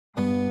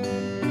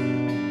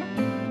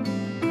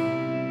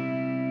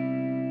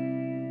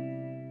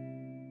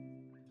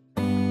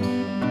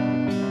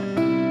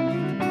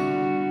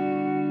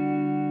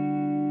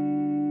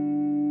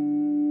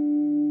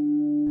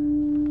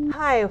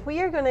Hi, we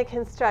are going to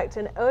construct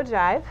an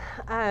ogive,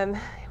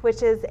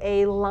 which is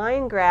a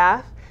line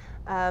graph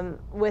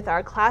with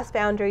our class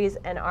boundaries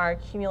and our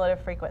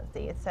cumulative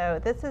frequency. So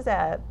this is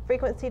a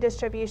frequency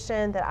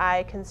distribution that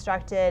I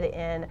constructed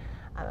in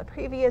a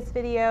previous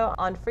video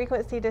on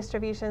frequency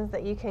distributions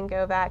that you can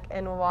go back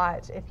and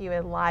watch if you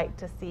would like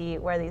to see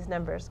where these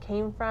numbers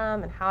came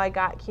from and how I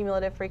got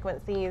cumulative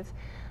frequencies.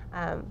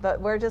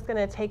 But we're just going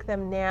to take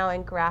them now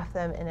and graph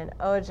them in an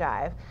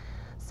ogive.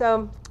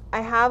 So I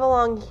have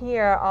along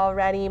here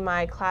already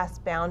my class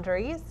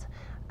boundaries,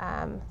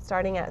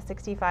 starting at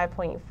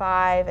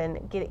 65.5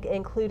 and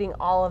including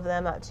all of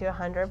them up to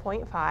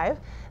 100.5.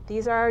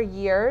 These are our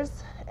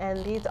years,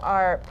 and these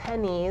are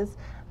pennies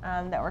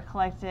that were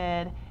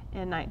collected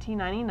in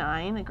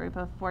 1999, a group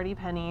of 40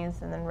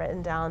 pennies, and then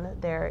written down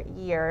their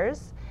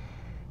years.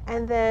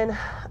 And then,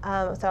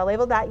 so I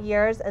labeled that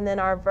years, and then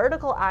our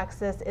vertical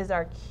axis is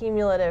our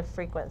cumulative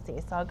frequency.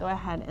 So I'll go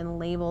ahead and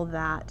label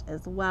that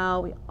as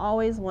well. We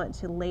always want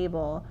to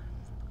label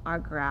our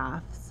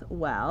graphs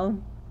well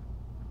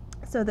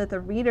so that the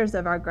readers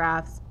of our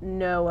graphs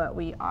know what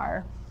we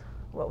are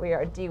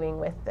doing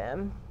with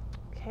them.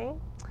 Okay.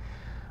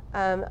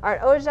 Our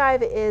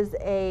ogive is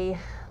a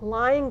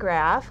line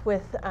graph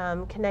with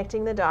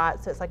connecting the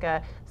dots. So it's like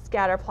a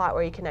scatter plot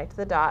where you connect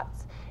the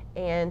dots.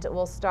 And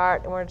we'll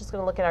start, and we're just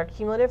going to look at our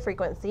cumulative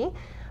frequency.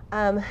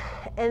 And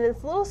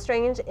it's a little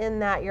strange in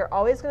that you're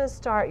always going to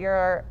start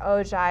your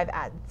ogive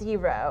at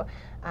 0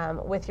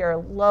 with your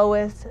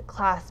lowest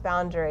class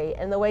boundary.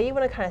 And the way you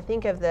want to kind of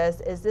think of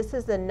this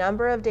is the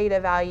number of data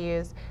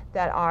values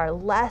that are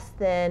less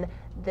than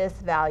this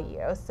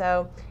value.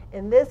 So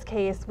in this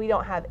case, we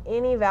don't have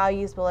any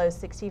values below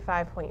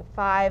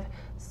 65.5,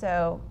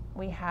 so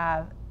we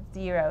have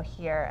 0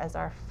 here as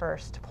our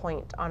first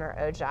point on our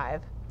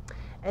ogive.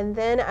 And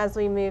then as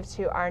we move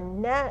to our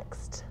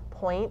next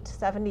point,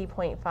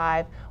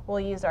 70.5, we'll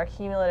use our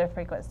cumulative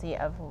frequency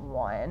of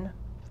 1.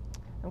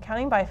 I'm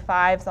counting by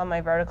 5s on my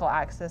vertical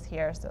axis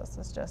here, so this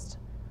is just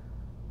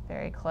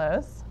very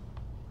close.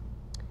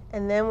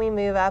 And then we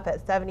move up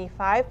at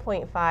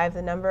 75.5,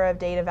 the number of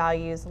data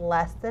values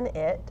less than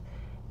it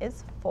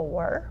is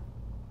 4.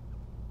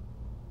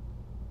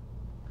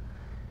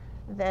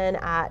 Then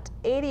at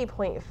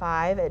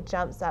 80.5, it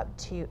jumps up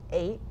to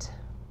 8.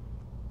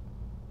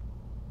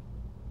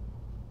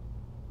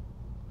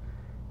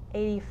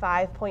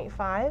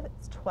 85.5,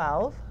 it's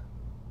 12.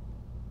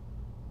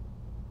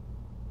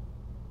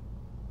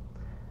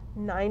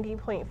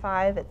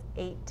 90.5, it's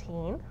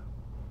 18.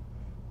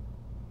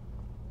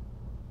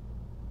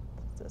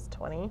 This is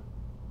 20.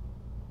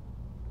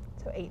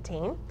 So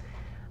 18.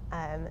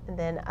 And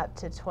then up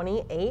to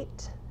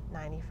 28,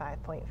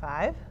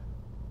 95.5.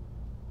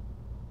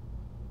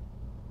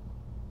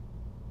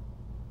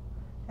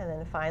 And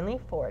then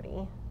finally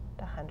 40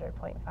 to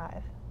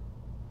 100.5.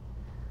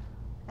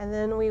 And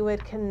then we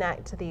would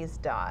connect these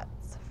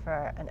dots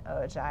for an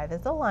ogive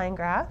as a line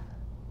graph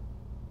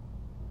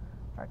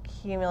for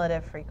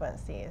cumulative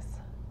frequencies.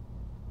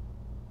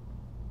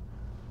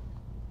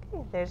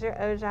 Okay, there's your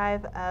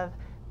ogive of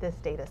this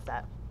data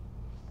set.